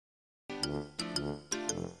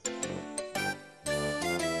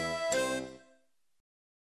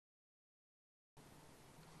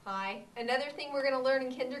Hi. Another thing we're going to learn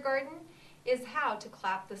in kindergarten is how to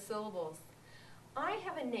clap the syllables. I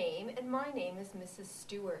have a name, and my name is Mrs.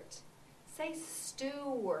 Stuart. Say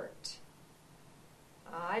Stuart.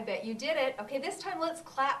 I bet you did it. Okay, this time let's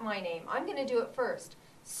clap my name. I'm going to do it first.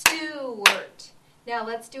 Stuart. Now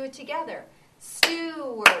let's do it together.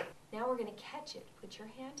 Stuart. Now we're going to catch it. Put your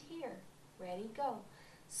hand here. Ready, go.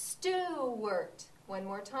 Stuart. One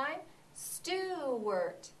more time.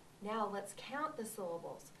 Stuart. Now let's count the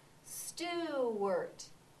syllables. Stuart.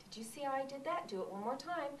 Did you see how I did that? Do it one more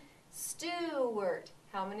time. Stuart.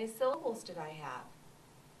 How many syllables did I have?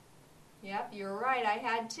 Yep, you're right. I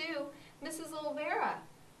had 2. Mrs. Olvera,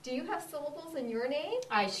 do you have syllables in your name?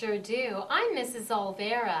 I sure do. I'm Mrs.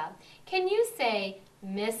 Olvera. Can you say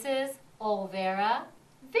Mrs. Olvera?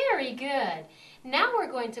 Very good. Now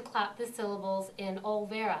we're going to clap the syllables in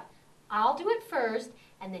Olvera. I'll do it first,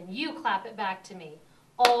 and then you clap it back to me.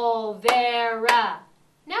 Olvera.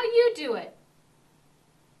 Now you do it.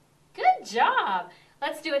 Good job.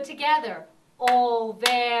 Let's do it together.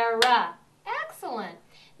 Olvera. Excellent.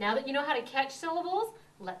 Now that you know how to catch syllables,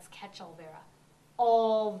 let's catch Olvera.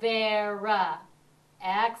 Olvera.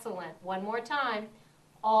 Excellent. One more time.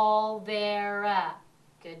 Olvera.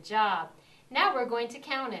 Good job. Now we're going to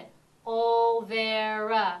count it.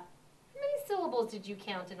 Olvera. How many syllables did you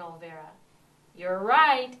count in Olvera? You're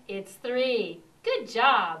right. It's 3. Good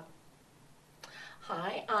job.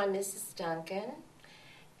 Hi, I'm Mrs. Duncan.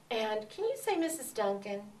 And can you say Mrs.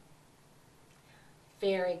 Duncan?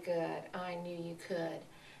 Very good. I knew you could.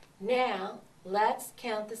 Now, let's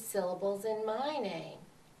count the syllables in my name.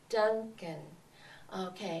 Duncan.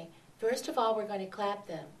 Okay, first of all, we're going to clap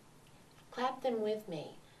them. Clap them with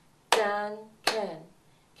me. Duncan.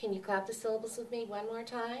 Can you clap the syllables with me one more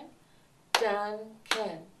time?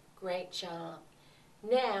 Duncan. Great job.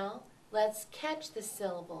 Now, let's catch the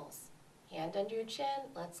syllables. Hand under your chin.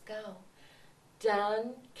 Let's go.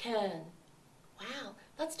 Duncan. Wow,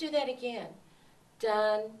 let's do that again.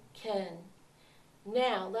 Duncan.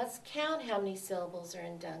 Now, let's count how many syllables are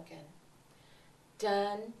in Duncan.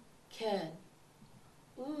 Duncan.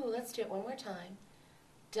 Ooh, let's do it one more time.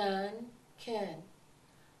 Duncan.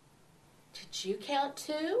 Did you count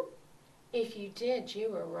 2? If you did,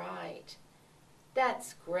 you were right.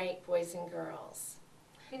 That's great, boys and girls.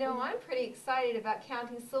 You know, I'm pretty excited about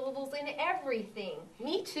counting syllables in everything.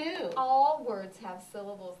 Me too. All words have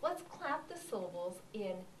syllables. Let's clap the syllables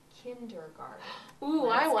in kindergarten. Ooh,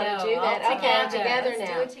 I want to do that. All Okay, together. together Let's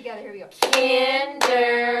now. do it together. Here we go.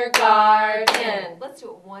 Kindergarten. Let's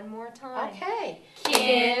do it one more time. Okay.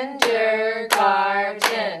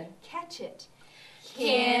 Kindergarten. Catch it.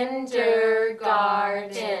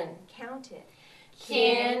 Kindergarten. Count it.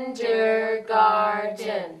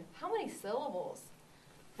 Kindergarten. How many syllables?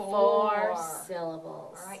 4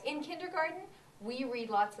 syllables. All right. In kindergarten, we read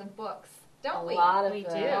lots of books, don't we? A lot of We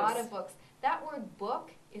books. do. A lot of books. That word book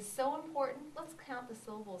is so important. Let's count the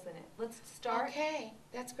syllables in it. Let's start. Okay,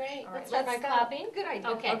 that's great. All right, Let's start by go. clapping. Good idea.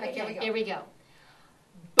 Okay, here we go. Here we go.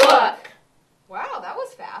 Book. Wow, that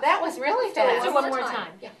was fast. That was really do it fast. Do one more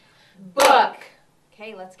time. Yeah. Book.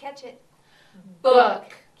 Okay, let's catch it.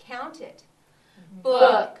 Book. Count it.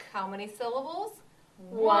 Book. How many syllables?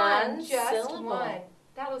 One Just syllable. one.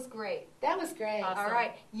 That was great. That was great. Awesome. All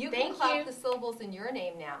right, you can Thank clap you. the syllables in your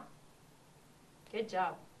name now. Good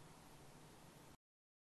job.